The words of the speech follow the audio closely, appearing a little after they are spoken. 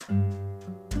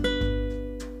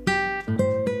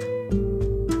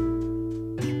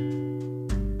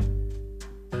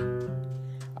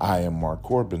I am Mark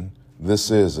Corbin.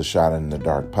 This is a Shot in the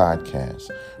Dark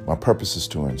podcast. My purpose is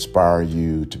to inspire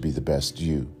you to be the best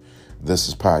you. This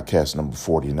is podcast number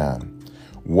 49.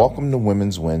 Welcome to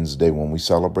Women's Wednesday, when we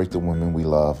celebrate the women we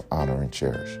love, honor, and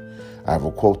cherish. I have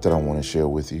a quote that I want to share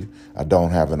with you. I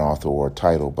don't have an author or a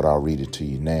title, but I'll read it to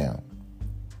you now.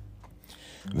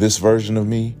 This version of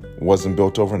me wasn't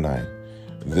built overnight.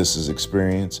 This is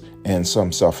experience and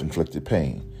some self-inflicted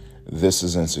pain. This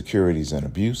is insecurities and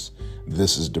abuse.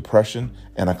 This is depression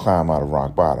and a climb out of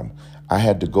rock bottom. I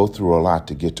had to go through a lot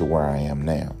to get to where I am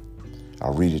now.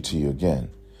 I'll read it to you again.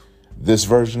 This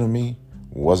version of me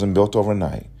wasn't built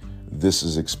overnight. This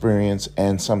is experience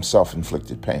and some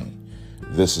self-inflicted pain.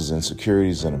 This is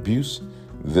insecurities and abuse.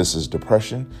 This is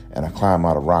depression and a climb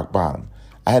out of rock bottom.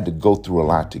 I had to go through a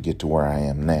lot to get to where I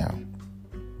am now.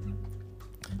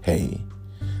 Hey,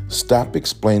 stop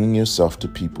explaining yourself to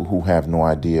people who have no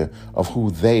idea of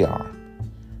who they are.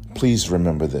 Please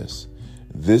remember this.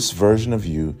 This version of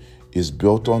you is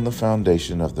built on the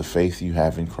foundation of the faith you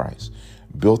have in Christ,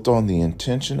 built on the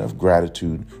intention of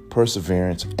gratitude,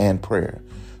 perseverance, and prayer.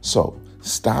 So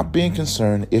stop being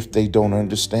concerned if they don't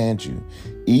understand you.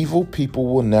 Evil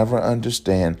people will never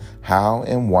understand how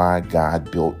and why God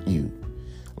built you.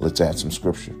 Let's add some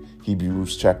scripture.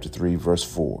 Hebrews chapter 3, verse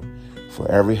 4.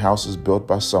 For every house is built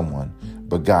by someone,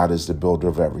 but God is the builder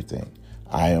of everything.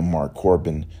 I am Mark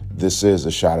Corbin. This is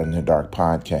a Shot in the Dark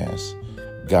podcast.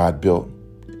 God built,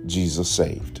 Jesus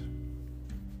saved.